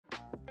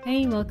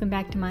Hey, welcome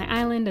back to my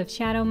island of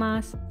Shadow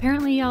Moss.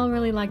 Apparently y'all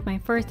really liked my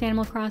first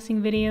Animal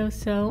Crossing video,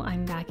 so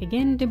I'm back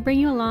again to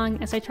bring you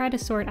along as I try to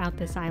sort out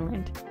this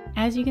island.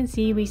 As you can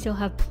see, we still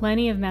have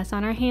plenty of mess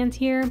on our hands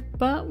here,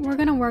 but we're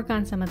gonna work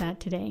on some of that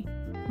today.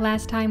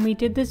 Last time we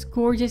did this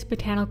gorgeous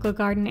botanical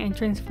garden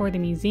entrance for the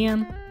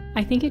museum.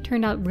 I think it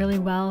turned out really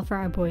well for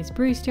our boys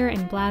Brewster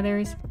and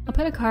Blathers. I'll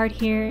put a card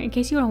here in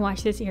case you want to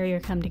watch this area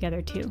come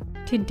together too.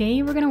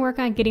 Today we're going to work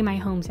on getting my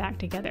homes act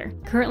together.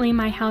 Currently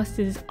my house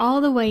is all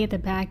the way at the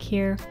back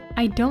here.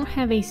 I don't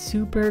have a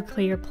super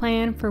clear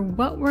plan for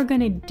what we're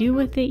going to do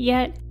with it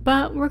yet,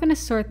 but we're going to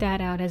sort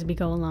that out as we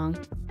go along.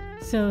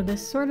 So the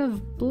sort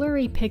of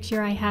blurry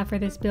picture I have for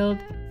this build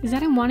is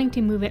that I'm wanting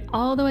to move it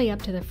all the way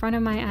up to the front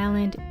of my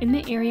island in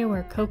the area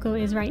where Coco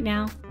is right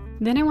now.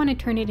 Then I want to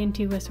turn it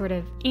into a sort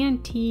of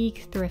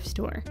antique thrift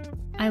store.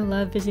 I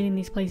love visiting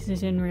these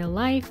places in real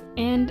life,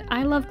 and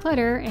I love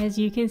clutter, as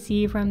you can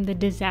see from the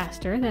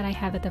disaster that I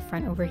have at the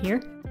front over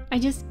here. I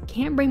just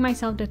can't bring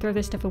myself to throw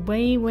this stuff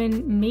away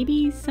when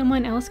maybe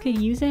someone else could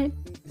use it.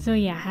 So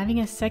yeah, having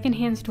a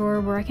secondhand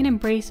store where I can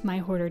embrace my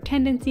hoarder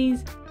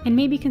tendencies and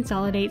maybe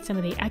consolidate some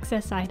of the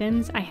excess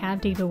items I have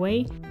to give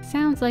away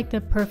sounds like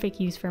the perfect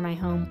use for my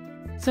home.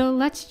 So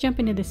let's jump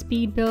into the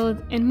speed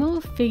build and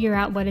we'll figure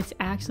out what it's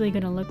actually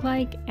going to look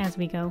like as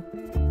we go.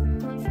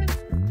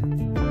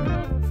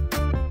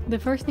 The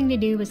first thing to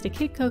do was to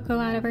kick Coco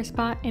out of her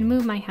spot and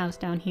move my house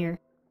down here.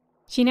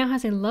 She now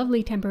has a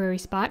lovely temporary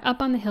spot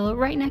up on the hill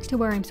right next to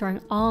where I'm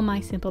storing all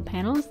my simple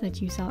panels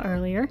that you saw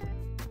earlier.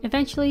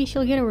 Eventually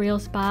she'll get a real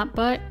spot,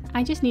 but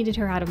I just needed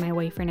her out of my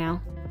way for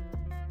now.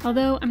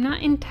 Although I'm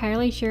not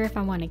entirely sure if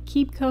I want to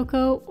keep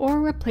Coco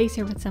or replace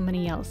her with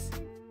somebody else.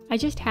 I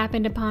just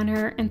happened upon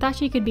her and thought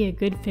she could be a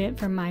good fit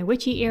for my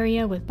witchy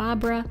area with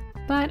Barbara,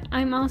 but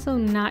I'm also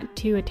not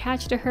too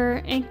attached to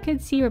her and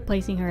could see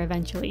replacing her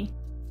eventually.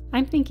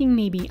 I'm thinking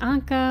maybe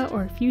Anka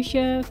or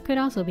Fuchsia could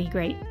also be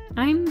great.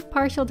 I'm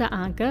partial to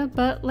Anka,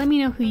 but let me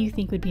know who you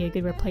think would be a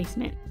good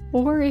replacement.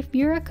 Or if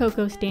you're a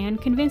Coco stan,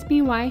 convince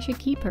me why I should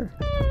keep her.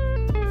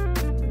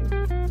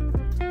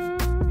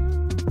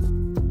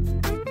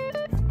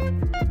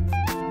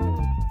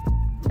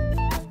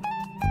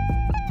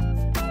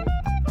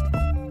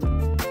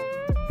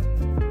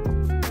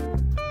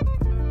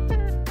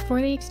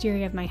 For the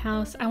exterior of my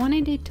house, I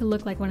wanted it to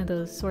look like one of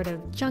those sort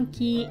of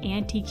junky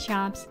antique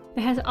shops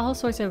that has all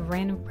sorts of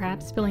random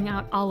crap spilling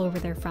out all over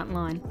their front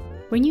lawn.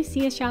 When you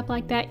see a shop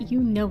like that, you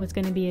know it's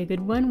going to be a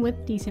good one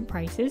with decent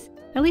prices,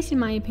 at least in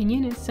my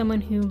opinion as someone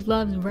who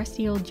loves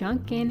rusty old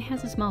junk and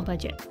has a small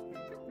budget.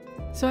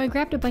 So I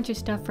grabbed a bunch of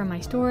stuff from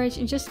my storage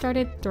and just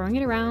started throwing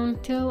it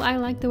around till I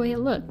liked the way it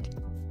looked.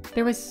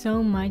 There was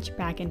so much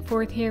back and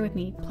forth here with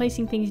me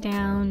placing things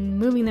down,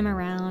 moving them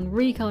around,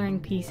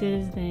 recoloring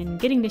pieces, then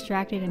getting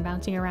distracted and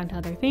bouncing around to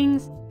other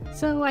things,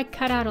 so I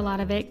cut out a lot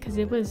of it because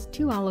it was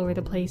too all over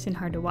the place and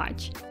hard to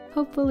watch.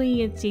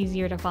 Hopefully it's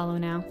easier to follow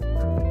now.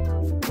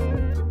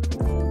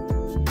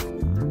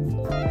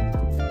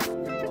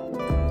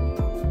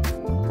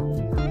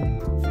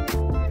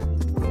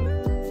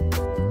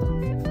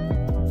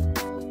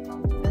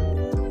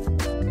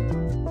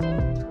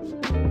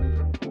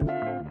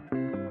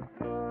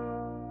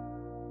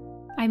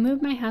 I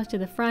moved my house to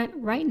the front,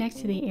 right next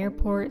to the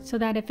airport, so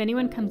that if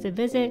anyone comes to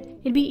visit,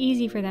 it'd be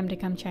easy for them to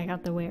come check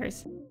out the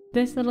wares.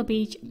 This little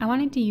beach I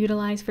wanted to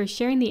utilize for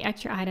sharing the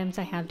extra items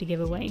I have to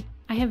give away.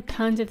 I have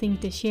tons of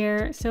things to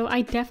share, so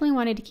I definitely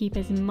wanted to keep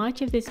as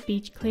much of this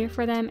beach clear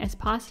for them as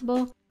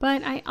possible,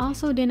 but I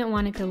also didn't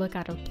want it to look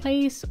out of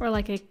place or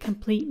like a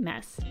complete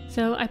mess.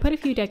 So I put a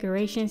few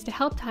decorations to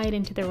help tie it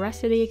into the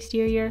rest of the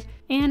exterior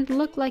and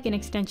look like an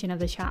extension of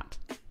the shop.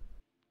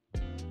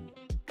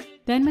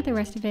 Then with the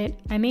rest of it,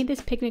 I made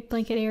this picnic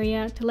blanket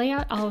area to lay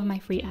out all of my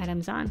free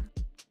items on.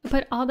 I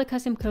put all the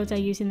custom codes I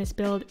use in this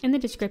build in the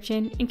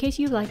description in case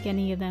you'd like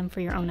any of them for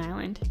your own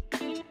island.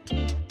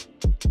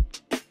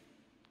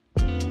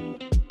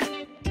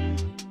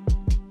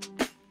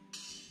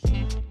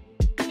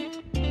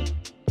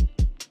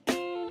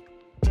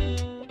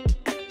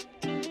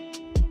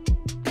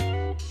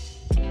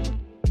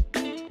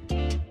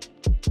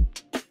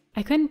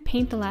 I couldn't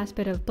paint the last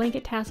bit of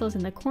blanket tassels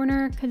in the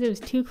corner because it was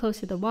too close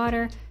to the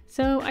water,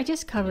 so I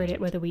just covered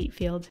it with a wheat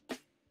field.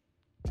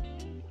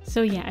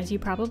 So yeah, as you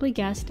probably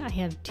guessed, I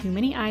have too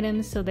many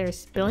items so they're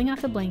spilling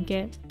off the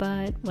blanket,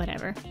 but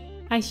whatever.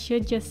 I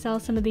should just sell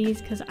some of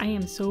these because I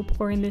am so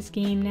poor in this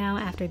game now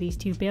after these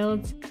two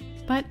builds,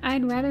 but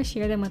I'd rather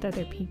share them with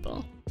other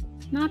people.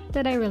 Not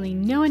that I really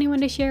know anyone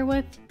to share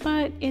with,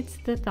 but it's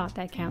the thought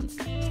that counts.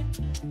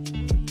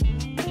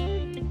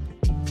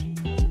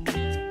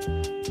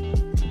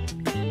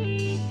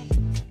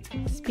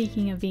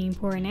 Speaking of being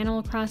poor in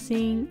Animal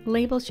Crossing,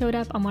 labels showed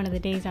up on one of the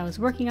days I was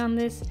working on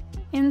this,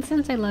 and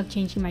since I love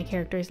changing my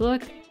character's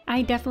look,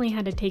 I definitely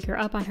had to take her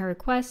up on her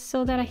request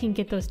so that I can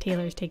get those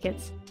tailor's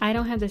tickets. I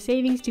don't have the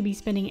savings to be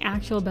spending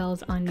actual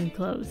bells on new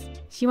clothes.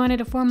 She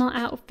wanted a formal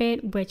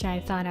outfit, which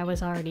I thought I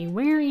was already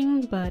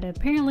wearing, but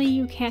apparently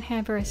you can't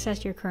have her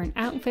assess your current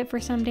outfit for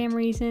some damn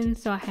reason,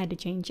 so I had to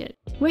change it.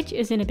 Which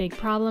isn't a big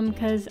problem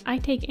because I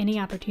take any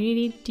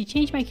opportunity to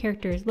change my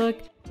character's look.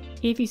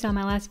 If you saw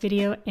my last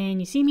video and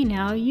you see me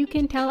now, you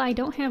can tell I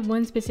don't have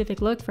one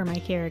specific look for my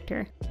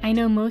character. I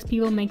know most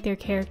people make their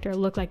character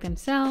look like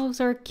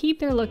themselves or keep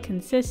their look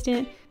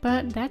consistent,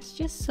 but that's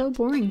just so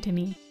boring to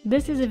me.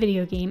 This is a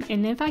video game,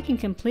 and if I can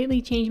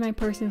completely change my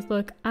person's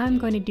look, I'm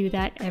going to do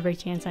that every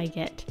chance I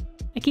get.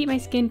 I keep my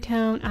skin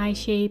tone, eye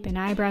shape, and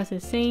eyebrows the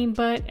same,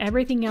 but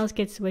everything else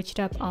gets switched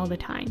up all the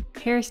time.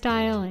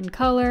 Hairstyle and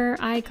color,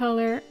 eye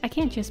color, I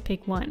can't just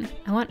pick one.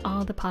 I want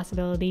all the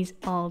possibilities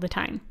all the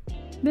time.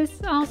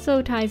 This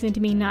also ties into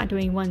me not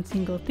doing one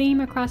single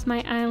theme across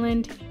my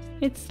island.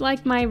 It's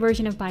like my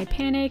version of Bi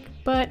Panic,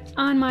 but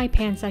on my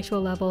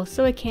pansexual level,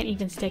 so it can't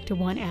even stick to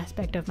one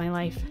aspect of my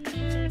life.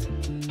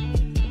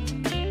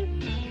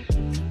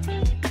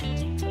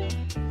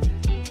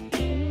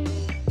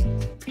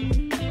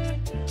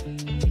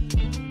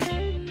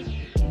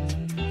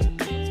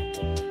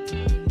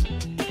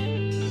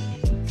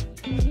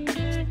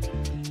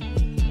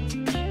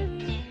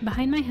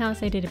 Behind my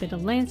house, I did a bit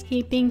of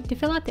landscaping to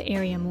fill out the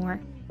area more.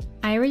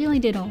 I originally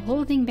did a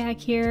whole thing back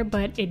here,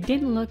 but it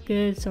didn't look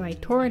good, so I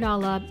tore it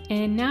all up,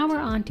 and now we're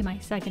on to my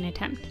second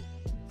attempt.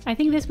 I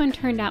think this one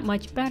turned out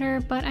much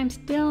better, but I'm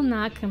still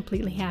not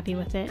completely happy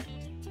with it.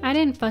 I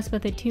didn't fuss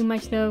with it too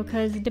much though,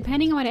 because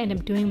depending on what I end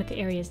up doing with the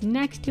areas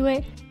next to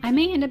it, I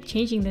may end up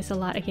changing this a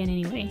lot again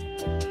anyway.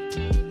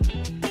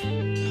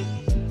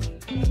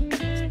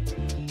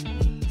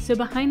 So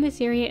behind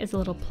this area is a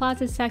little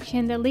plaza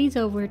section that leads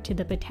over to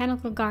the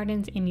botanical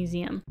gardens and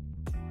museum.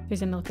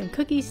 There's a milk and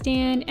cookie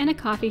stand and a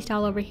coffee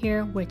stall over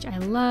here, which I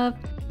love,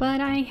 but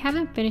I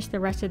haven't finished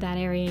the rest of that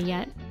area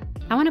yet.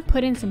 I want to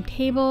put in some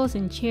tables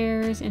and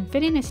chairs and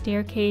fit in a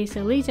staircase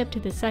that leads up to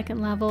the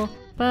second level,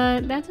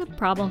 but that's a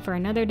problem for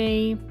another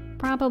day,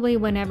 probably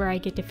whenever I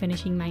get to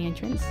finishing my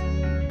entrance.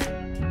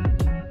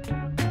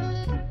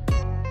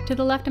 To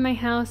the left of my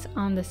house,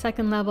 on the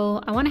second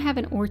level, I want to have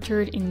an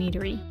orchard and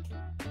meadery.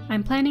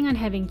 I'm planning on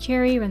having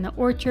Cherry run the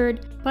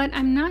orchard, but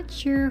I'm not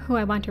sure who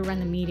I want to run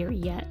the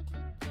meadery yet.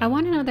 I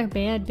want another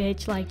bad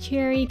bitch like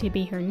Cherry to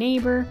be her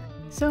neighbor,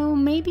 so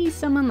maybe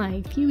someone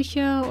like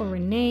Fuchsia or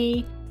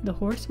Renee, the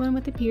horse one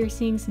with the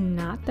piercings,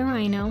 not the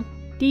rhino.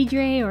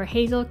 Deidre or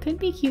Hazel could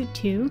be cute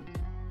too,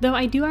 though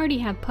I do already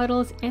have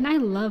Puddles and I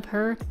love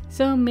her,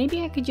 so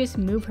maybe I could just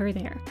move her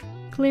there.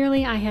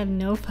 Clearly I have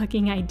no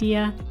fucking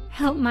idea.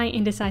 Help my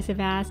indecisive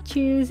ass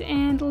choose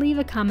and leave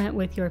a comment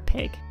with your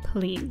pick,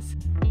 please.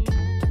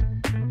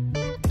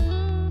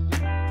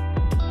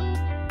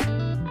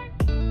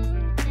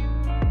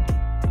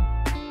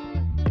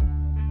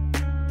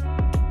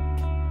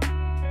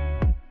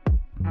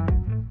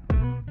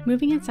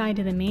 Moving inside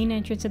to the main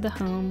entrance of the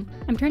home,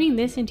 I'm turning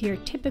this into your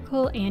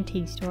typical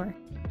antique store.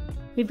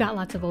 We've got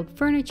lots of old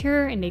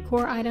furniture and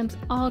decor items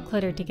all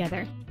cluttered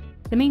together.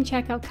 The main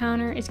checkout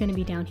counter is going to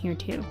be down here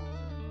too.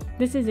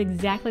 This is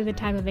exactly the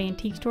type of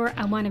antique store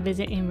I want to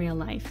visit in real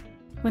life.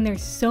 When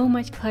there's so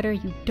much clutter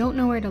you don't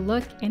know where to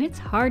look and it's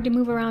hard to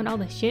move around all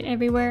the shit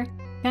everywhere,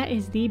 that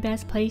is the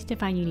best place to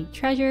find unique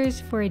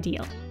treasures for a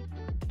deal.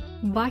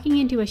 Walking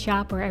into a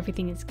shop where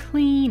everything is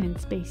clean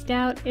and spaced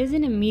out is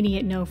an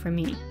immediate no for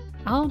me.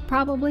 I'll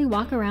probably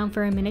walk around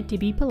for a minute to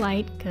be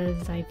polite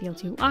because I feel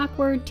too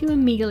awkward to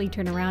immediately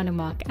turn around and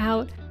walk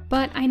out,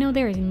 but I know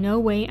there is no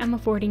way I'm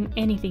affording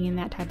anything in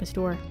that type of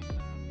store.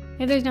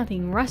 If there's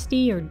nothing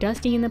rusty or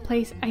dusty in the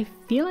place, I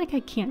feel like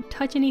I can't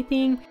touch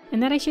anything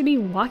and that I should be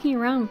walking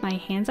around with my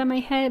hands on my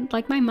head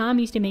like my mom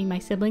used to make my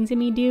siblings and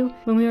me do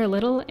when we were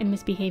little and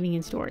misbehaving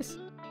in stores.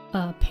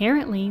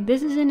 Apparently,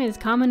 this isn't as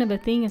common of a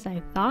thing as I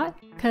thought,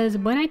 because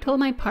when I told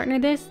my partner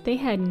this, they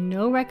had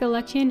no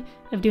recollection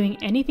of doing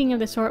anything of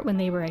the sort when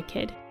they were a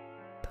kid.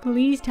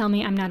 Please tell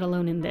me I'm not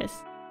alone in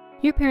this.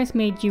 Your parents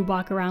made you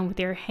walk around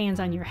with your hands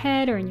on your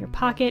head or in your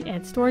pocket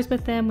at stores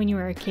with them when you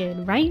were a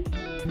kid, right?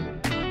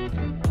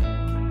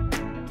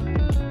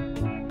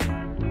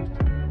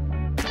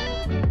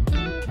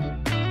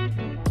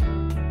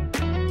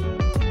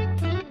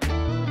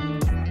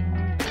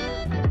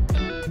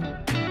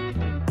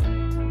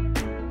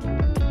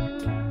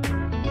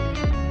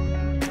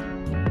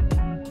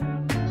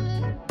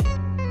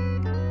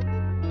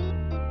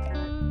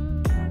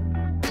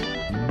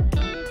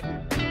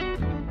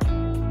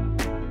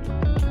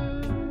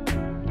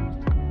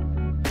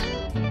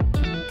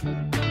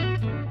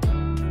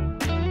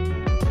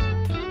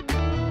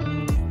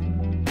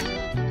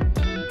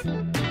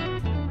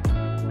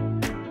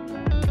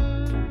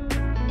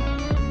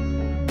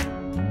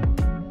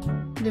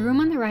 The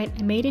room on the right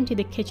I made into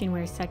the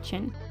kitchenware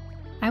section.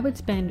 I would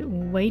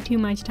spend way too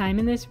much time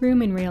in this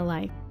room in real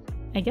life.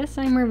 I guess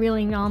I'm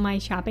revealing all my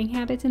shopping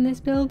habits in this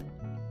build.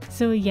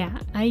 So yeah,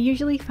 I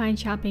usually find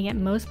shopping at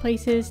most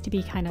places to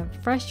be kind of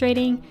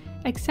frustrating,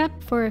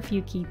 except for a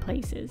few key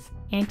places.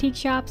 Antique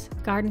shops,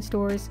 garden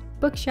stores,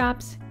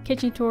 bookshops,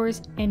 kitchen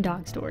stores, and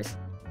dog stores.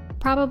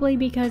 Probably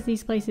because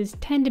these places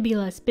tend to be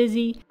less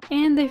busy,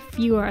 and the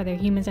fewer other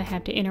humans I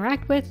have to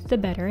interact with, the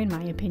better in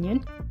my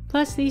opinion.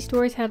 Plus, these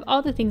stores have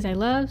all the things I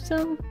love,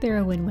 so they're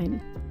a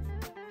win-win.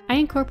 I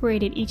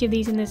incorporated each of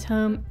these in this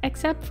home,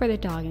 except for the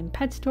dog and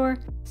pet store,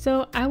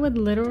 so I would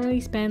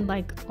literally spend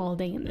like all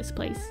day in this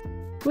place.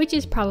 Which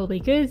is probably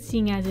good,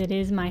 seeing as it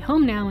is my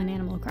home now in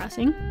Animal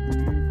Crossing.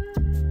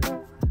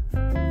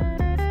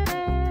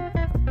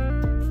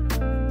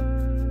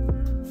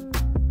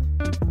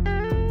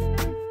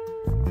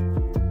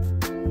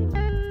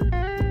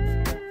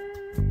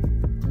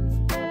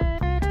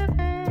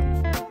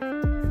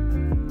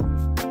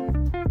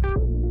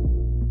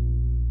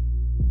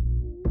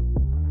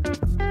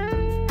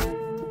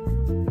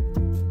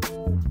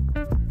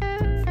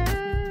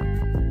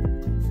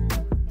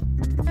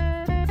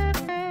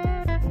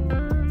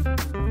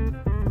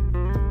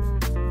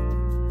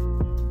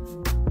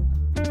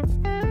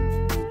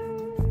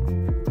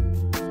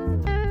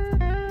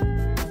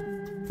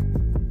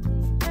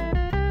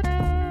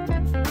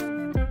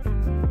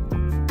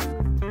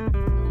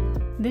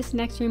 This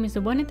next room is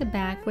the one at the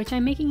back, which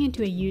I'm making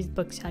into a used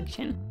book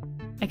section.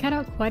 I cut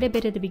out quite a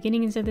bit at the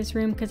beginnings of this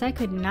room because I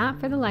could not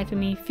for the life of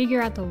me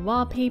figure out the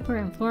wallpaper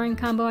and flooring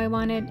combo I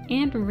wanted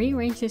and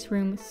rearrange this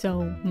room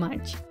so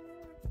much.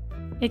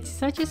 It's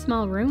such a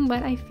small room,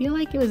 but I feel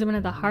like it was one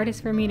of the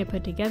hardest for me to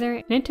put together,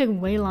 and it took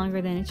way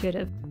longer than it should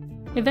have.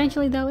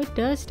 Eventually though, it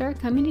does start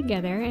coming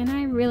together and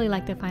I really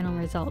like the final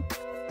result.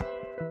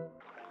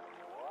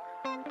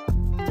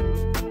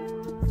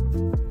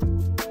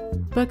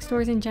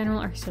 Bookstores in general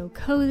are so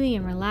cozy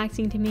and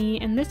relaxing to me,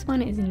 and this one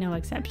is no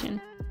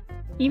exception.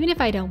 Even if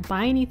I don't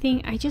buy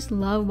anything, I just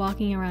love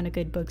walking around a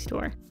good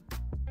bookstore.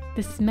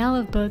 The smell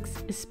of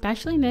books,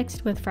 especially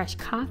mixed with fresh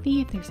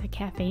coffee if there's a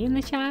cafe in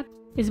the shop,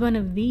 is one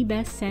of the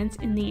best scents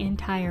in the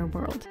entire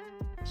world.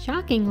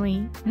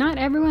 Shockingly, not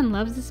everyone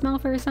loves the smell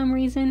for some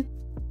reason.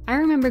 I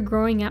remember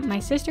growing up,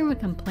 my sister would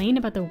complain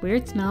about the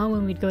weird smell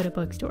when we'd go to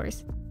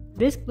bookstores.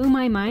 This blew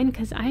my mind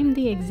because I'm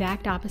the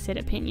exact opposite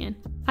opinion.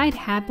 I'd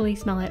happily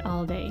smell it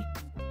all day.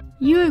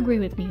 You agree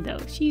with me though,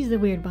 she's the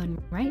weird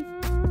one, right?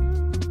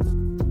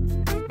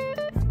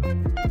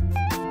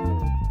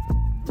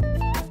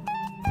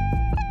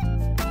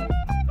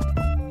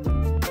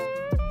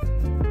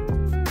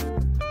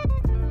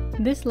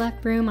 This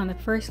left room on the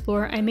first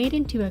floor I made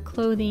into a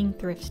clothing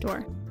thrift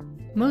store.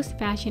 Most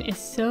fashion is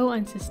so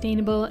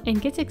unsustainable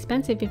and gets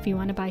expensive if you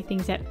want to buy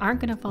things that aren't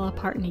going to fall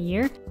apart in a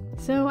year,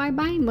 so I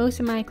buy most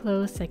of my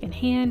clothes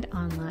secondhand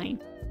online.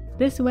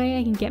 This way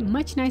I can get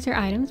much nicer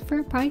items for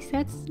a price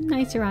that's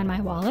nicer on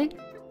my wallet.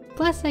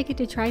 Plus I get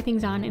to try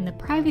things on in the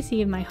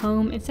privacy of my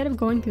home instead of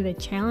going through the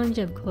challenge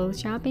of clothes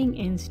shopping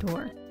in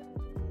store.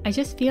 I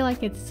just feel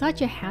like it's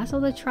such a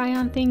hassle to try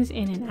on things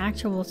in an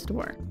actual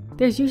store.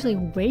 There's usually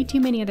way too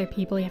many other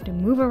people you have to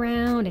move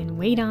around and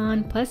wait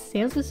on, plus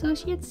sales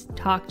associates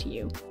talk to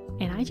you.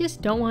 And I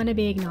just don't want to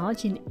be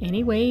acknowledged in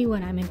any way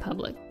when I'm in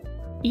public.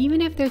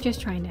 Even if they're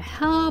just trying to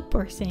help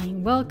or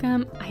saying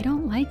welcome, I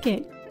don't like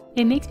it.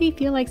 It makes me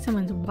feel like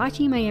someone's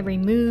watching my every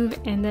move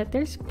and that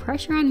there's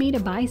pressure on me to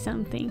buy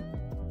something.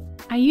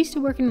 I used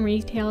to work in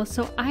retail,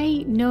 so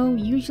I know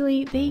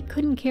usually they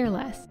couldn't care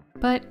less,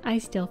 but I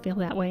still feel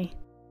that way.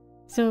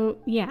 So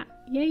yeah,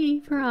 yay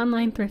for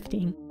online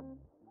thrifting.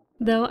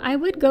 Though I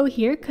would go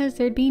here because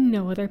there'd be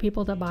no other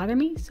people to bother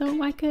me,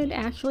 so I could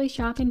actually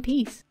shop in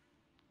peace.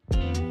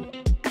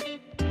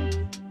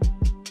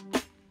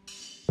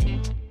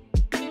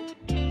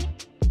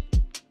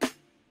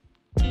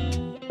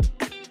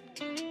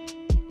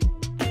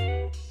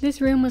 This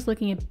room was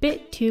looking a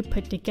bit too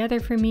put together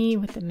for me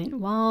with the mint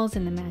walls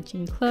and the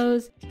matching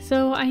clothes,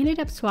 so I ended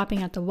up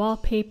swapping out the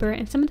wallpaper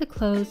and some of the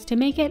clothes to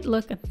make it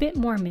look a bit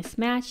more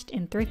mismatched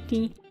and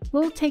thrifty.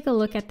 We'll take a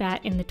look at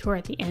that in the tour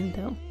at the end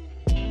though.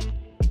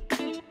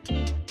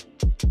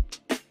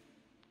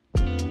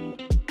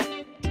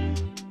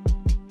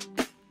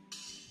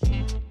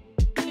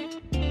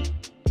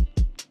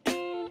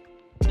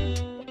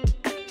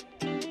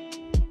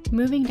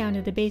 Moving down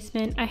to the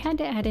basement, I had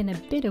to add in a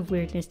bit of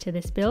weirdness to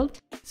this build,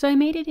 so I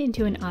made it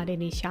into an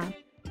oddity shop.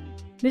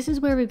 This is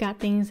where we've got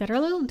things that are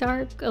a little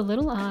dark, a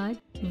little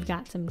odd. We've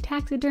got some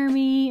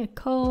taxidermy,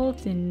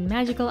 occults, and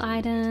magical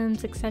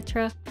items,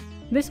 etc.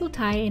 This will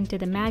tie into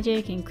the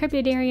magic and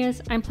cryptid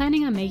areas I'm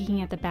planning on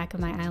making at the back of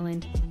my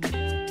island.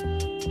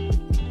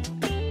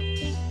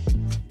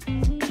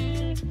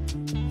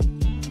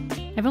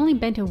 I've only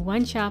been to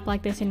one shop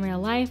like this in real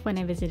life when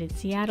I visited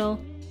Seattle.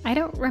 I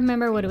don't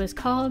remember what it was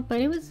called, but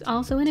it was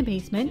also in a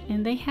basement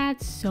and they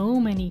had so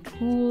many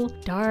cool,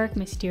 dark,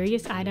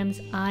 mysterious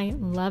items. I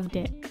loved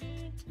it.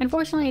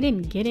 Unfortunately, I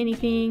didn't get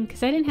anything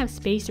because I didn't have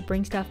space to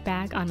bring stuff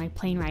back on my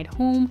plane ride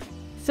home.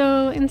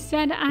 So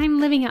instead,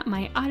 I'm living out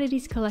my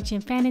oddities collection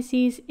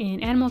fantasies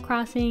in Animal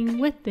Crossing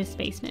with this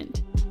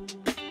basement.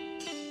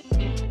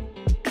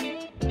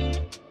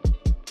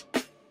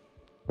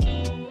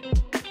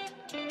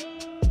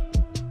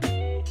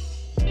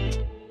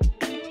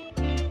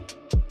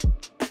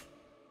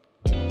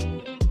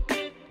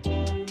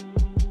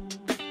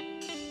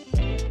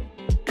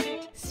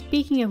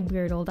 speaking of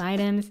weird old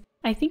items,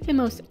 I think the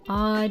most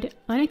odd,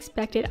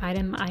 unexpected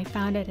item I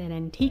found at an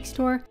antique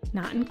store,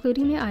 not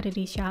including the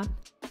oddity shop,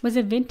 was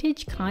a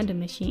vintage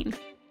condom machine.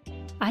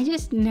 I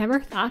just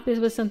never thought this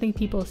was something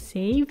people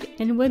saved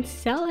and would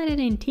sell at an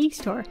antique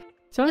store,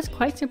 so I was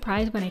quite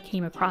surprised when I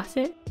came across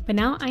it, but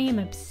now I am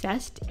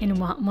obsessed and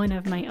want one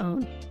of my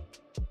own.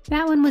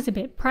 That one was a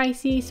bit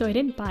pricey, so I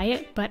didn't buy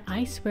it, but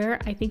I swear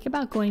I think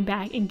about going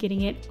back and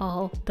getting it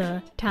all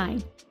the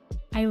time.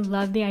 I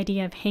love the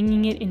idea of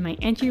hanging it in my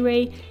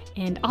entryway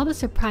and all the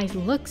surprised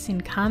looks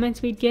and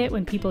comments we'd get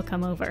when people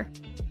come over.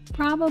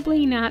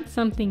 Probably not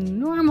something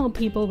normal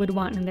people would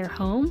want in their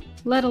home,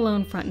 let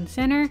alone front and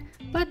center,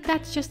 but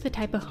that's just the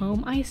type of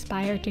home I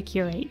aspire to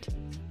curate.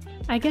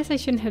 I guess I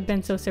shouldn't have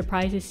been so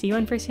surprised to see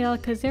one for sale,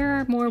 because there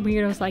are more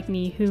weirdos like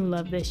me who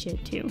love this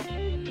shit too.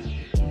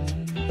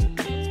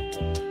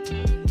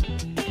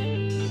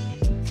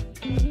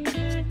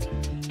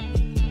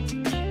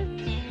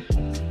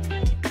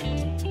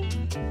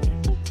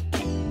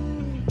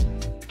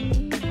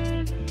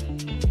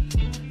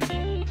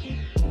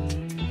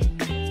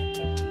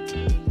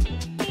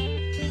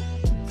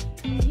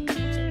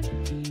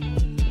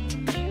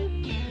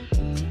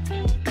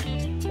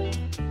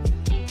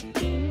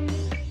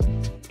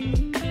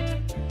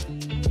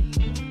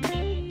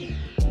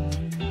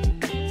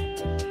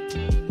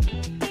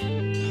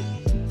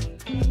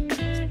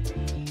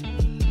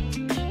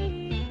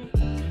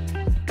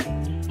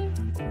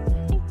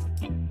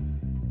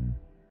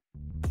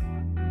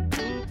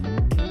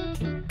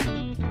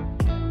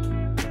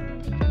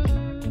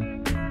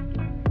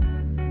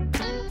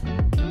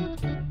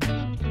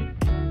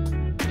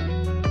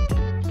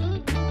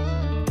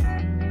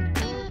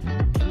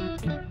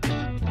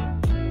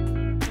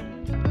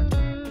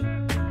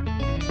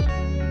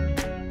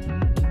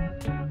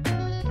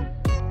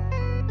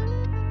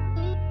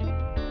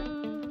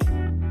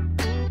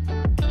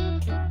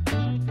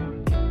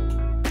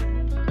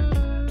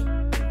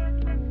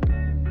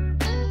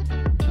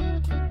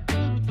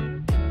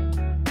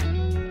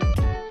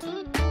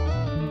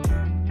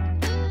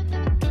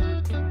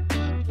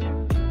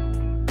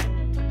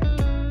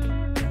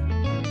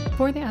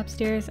 For the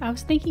upstairs, I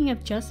was thinking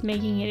of just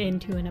making it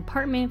into an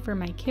apartment for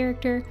my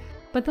character,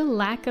 but the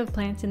lack of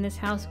plants in this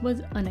house was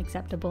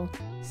unacceptable.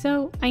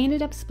 So I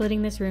ended up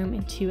splitting this room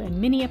into a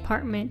mini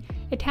apartment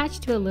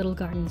attached to a little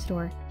garden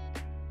store.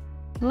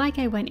 Like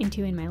I went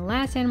into in my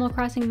last Animal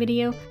Crossing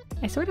video,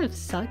 I sort of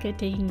suck at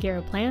taking care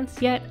of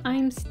plants, yet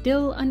I'm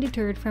still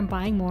undeterred from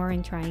buying more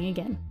and trying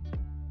again.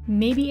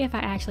 Maybe if I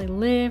actually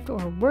lived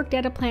or worked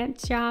at a plant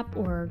shop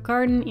or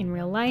garden in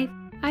real life,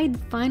 I'd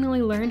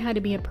finally learn how to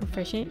be a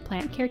proficient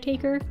plant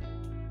caretaker.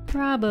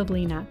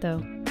 Probably not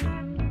though.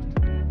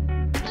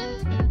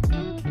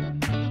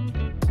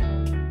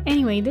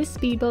 Anyway, this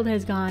speed build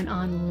has gone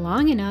on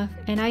long enough,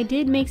 and I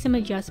did make some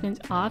adjustments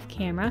off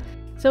camera,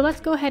 so let's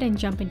go ahead and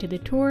jump into the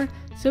tour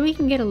so we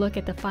can get a look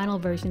at the final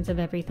versions of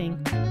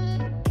everything.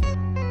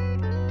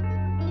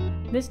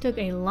 This took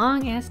a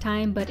long ass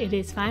time, but it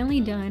is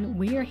finally done.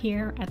 We are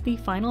here at the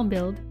final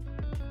build.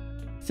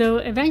 So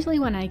eventually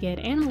when I get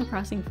Animal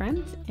Crossing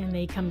friends and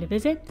they come to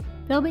visit,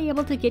 they'll be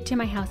able to get to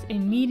my house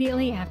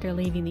immediately after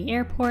leaving the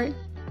airport.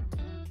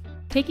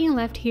 Taking a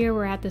left here,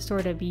 we're at the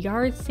sort of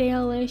yard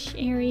sale-ish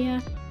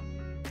area.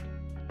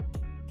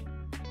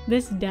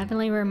 This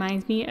definitely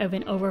reminds me of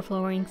an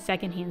overflowing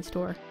secondhand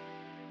store.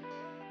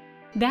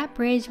 That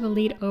bridge will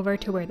lead over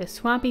to where the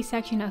swampy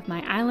section of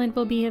my island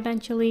will be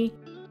eventually.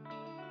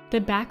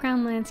 The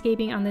background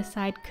landscaping on this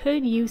side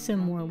could use some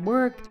more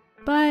work,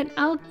 but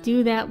I'll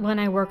do that when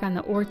I work on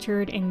the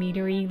orchard and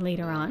meadery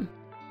later on.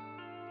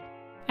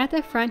 At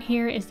the front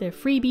here is the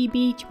freebie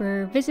beach,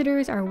 where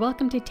visitors are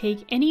welcome to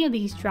take any of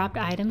these dropped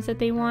items that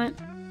they want.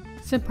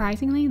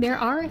 Surprisingly, there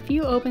are a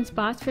few open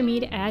spots for me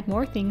to add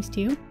more things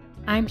to.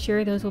 I'm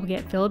sure those will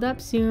get filled up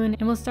soon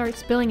and will start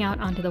spilling out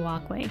onto the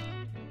walkway.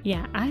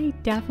 Yeah, I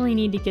definitely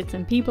need to get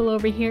some people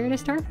over here to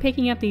start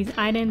picking up these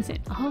items and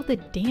all the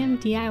damn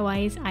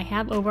DIYs I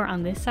have over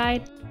on this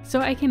side, so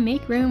I can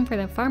make room for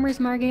the farmer's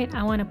market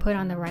I want to put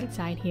on the right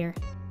side here.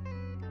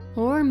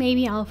 Or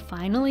maybe I'll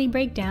finally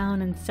break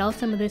down and sell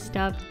some of this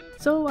stuff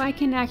so I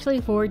can actually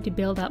afford to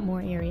build up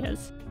more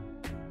areas.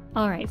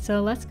 Alright,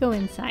 so let's go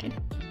inside.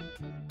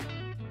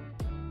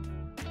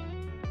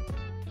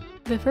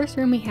 The first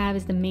room we have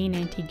is the main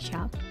antique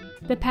shop.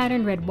 The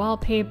patterned red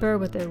wallpaper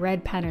with the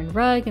red patterned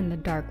rug and the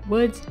dark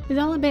woods is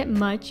all a bit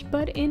much,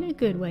 but in a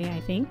good way, I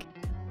think.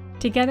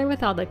 Together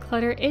with all the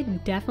clutter,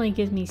 it definitely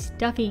gives me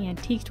stuffy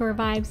antique store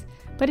vibes,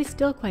 but it's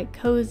still quite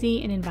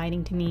cozy and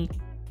inviting to me.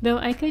 Though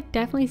I could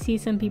definitely see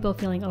some people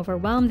feeling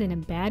overwhelmed in a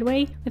bad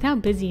way with how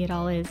busy it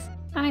all is.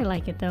 I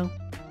like it though.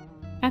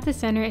 At the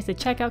center is the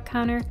checkout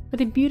counter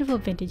with a beautiful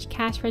vintage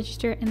cash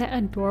register and that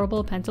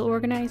adorable pencil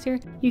organizer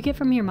you get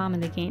from your mom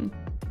in the game.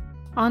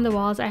 On the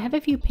walls, I have a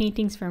few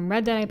paintings from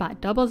Red that I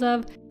bought doubles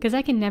of, because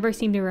I can never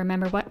seem to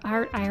remember what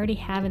art I already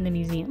have in the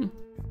museum.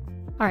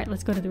 Alright,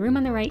 let's go to the room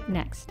on the right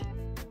next.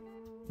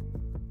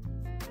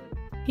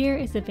 Here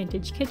is the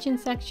vintage kitchen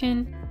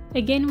section.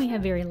 Again, we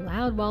have very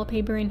loud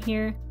wallpaper in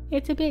here.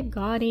 It's a bit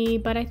gaudy,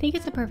 but I think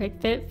it's a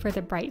perfect fit for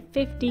the bright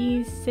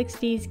 50s,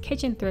 60s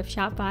kitchen thrift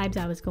shop vibes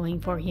I was going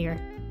for here.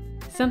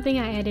 Something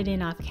I added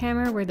in off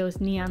camera were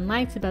those neon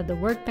lights above the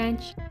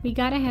workbench. We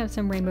gotta have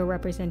some rainbow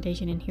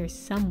representation in here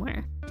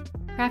somewhere.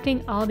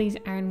 Crafting all these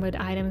ironwood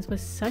items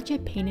was such a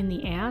pain in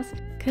the ass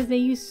because they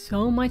use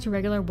so much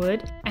regular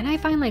wood, and I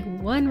find like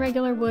 1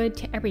 regular wood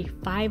to every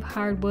 5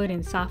 hardwood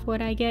and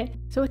softwood I get,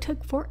 so it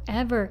took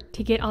forever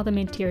to get all the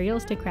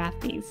materials to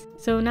craft these.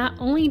 So not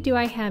only do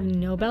I have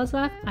no bells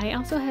left, I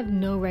also have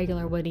no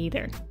regular wood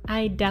either.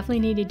 I definitely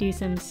need to do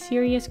some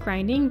serious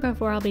grinding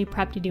before I'll be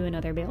prepped to do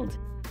another build.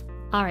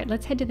 Alright,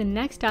 let's head to the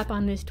next stop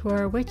on this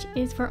tour, which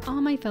is for all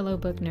my fellow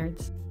book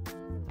nerds.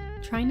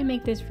 Trying to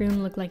make this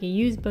room look like a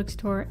used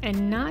bookstore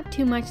and not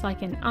too much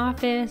like an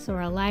office or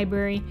a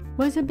library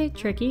was a bit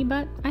tricky,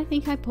 but I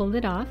think I pulled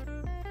it off.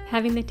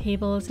 Having the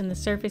tables and the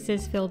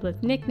surfaces filled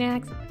with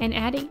knickknacks and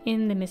adding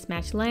in the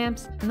mismatched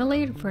lamps and the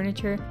layered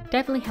furniture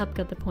definitely helped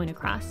get the point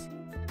across.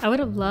 I would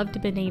have loved to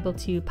have been able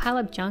to pile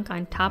up junk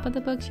on top of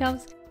the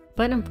bookshelves,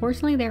 but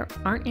unfortunately there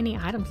aren't any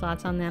item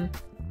slots on them.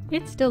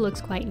 It still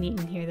looks quite neat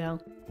in here though.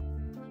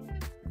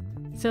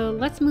 So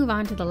let's move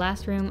on to the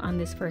last room on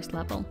this first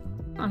level.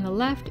 On the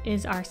left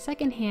is our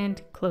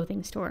secondhand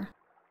clothing store.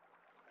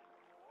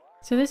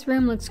 So this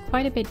room looks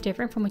quite a bit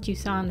different from what you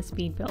saw in the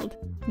speed build.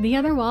 The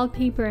other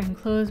wallpaper and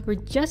clothes were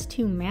just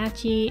too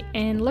matchy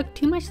and looked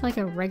too much like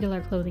a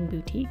regular clothing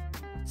boutique.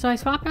 So I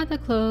swapped out the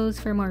clothes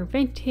for more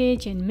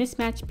vintage and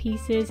mismatched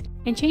pieces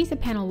and changed the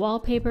panel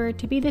wallpaper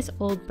to be this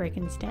old brick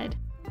instead.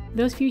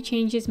 Those few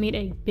changes made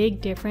a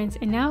big difference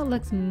and now it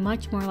looks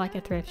much more like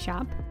a thrift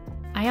shop.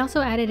 I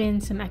also added in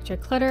some extra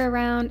clutter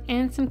around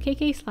and some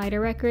KK Slider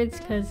records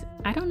because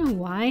I don't know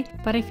why,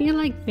 but I feel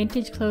like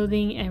vintage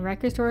clothing and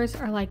record stores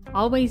are like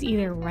always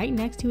either right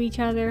next to each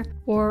other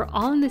or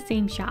all in the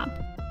same shop.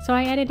 So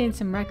I added in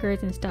some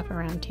records and stuff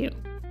around too.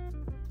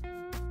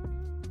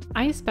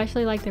 I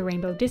especially like the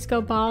rainbow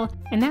disco ball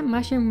and that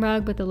mushroom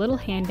rug with a little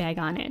handbag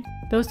on it.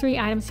 Those 3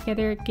 items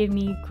together give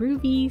me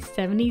groovy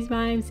 70s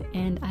vibes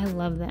and I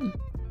love them.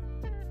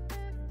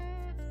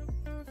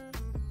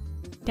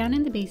 Down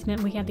in the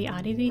basement we have the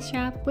oddities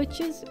shop,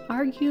 which is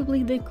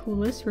arguably the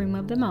coolest room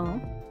of them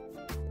all.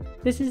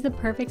 This is the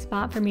perfect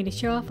spot for me to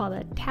show off all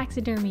the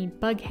taxidermy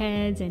bug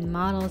heads and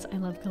models I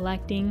love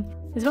collecting,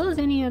 as well as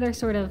any other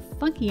sort of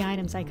funky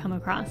items I come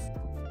across.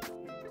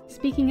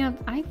 Speaking of,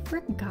 I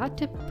forgot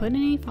to put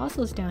any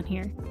fossils down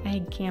here. I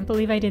can't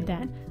believe I did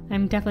that.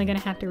 I'm definitely gonna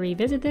have to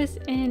revisit this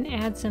and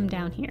add some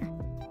down here.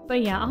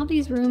 But yeah, all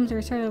these rooms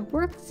are sort of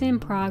works in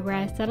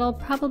progress that I'll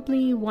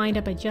probably wind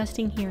up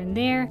adjusting here and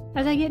there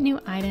as I get new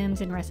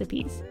items and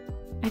recipes.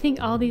 I think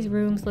all these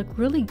rooms look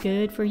really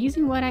good for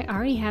using what I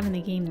already have in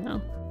the game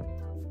though.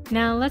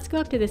 Now let's go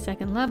up to the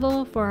second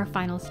level for our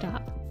final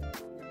stop.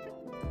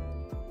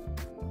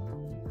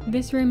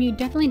 This room you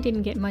definitely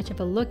didn't get much of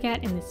a look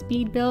at in the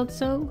speed build,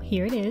 so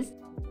here it is.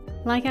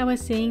 Like I was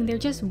saying, there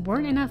just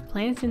weren't enough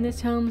plants in this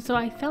home, so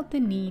I felt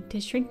the need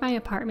to shrink my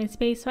apartment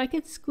space so I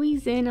could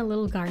squeeze in a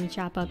little garden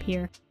shop up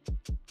here.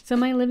 So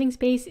my living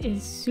space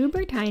is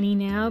super tiny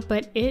now,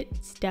 but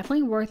it's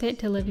definitely worth it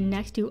to live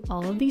next to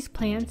all of these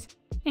plants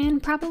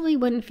and probably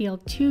wouldn't feel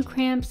too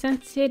cramped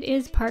since it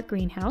is part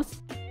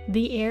greenhouse.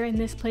 The air in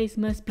this place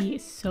must be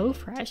so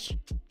fresh.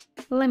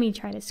 Let me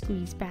try to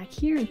squeeze back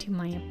here into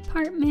my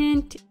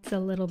apartment. It's a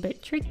little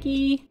bit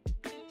tricky.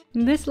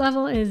 This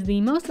level is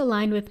the most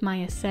aligned with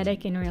my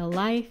aesthetic in real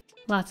life.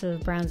 Lots of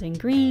browns and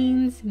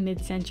greens,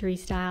 mid-century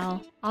style.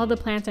 All the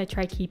plants I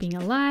try keeping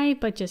alive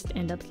but just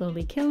end up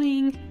slowly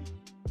killing.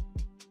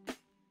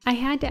 I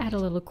had to add a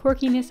little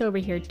quirkiness over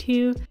here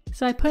too,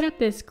 so I put up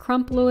this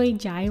crumploid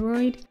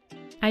gyroid.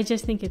 I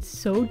just think it's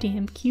so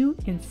damn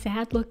cute and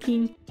sad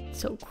looking,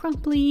 so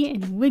crumply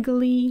and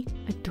wiggly,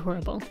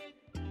 adorable.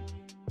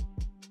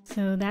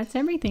 So that's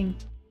everything.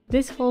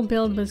 This whole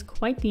build was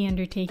quite the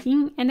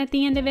undertaking, and at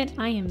the end of it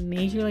I am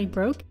majorly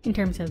broke in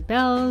terms of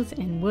bells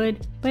and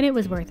wood, but it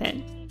was worth it.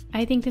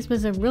 I think this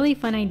was a really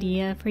fun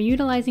idea for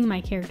utilizing my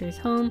character's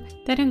home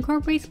that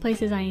incorporates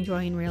places I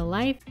enjoy in real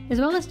life, as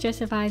well as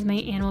justifies my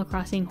Animal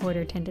Crossing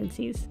hoarder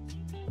tendencies.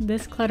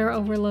 This clutter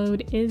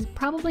overload is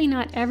probably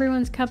not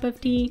everyone's cup of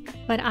tea,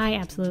 but I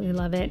absolutely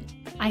love it.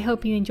 I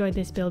hope you enjoyed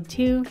this build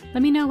too.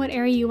 Let me know what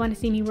area you want to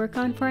see me work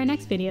on for our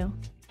next video.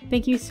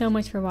 Thank you so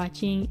much for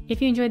watching.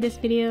 If you enjoyed this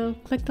video,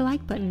 click the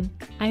like button.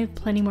 I have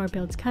plenty more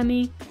builds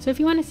coming, so if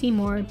you want to see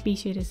more, be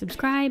sure to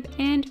subscribe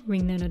and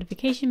ring the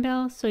notification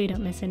bell so you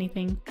don't miss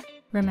anything.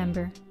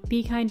 Remember,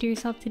 be kind to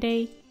yourself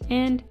today,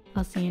 and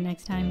I'll see you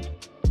next time.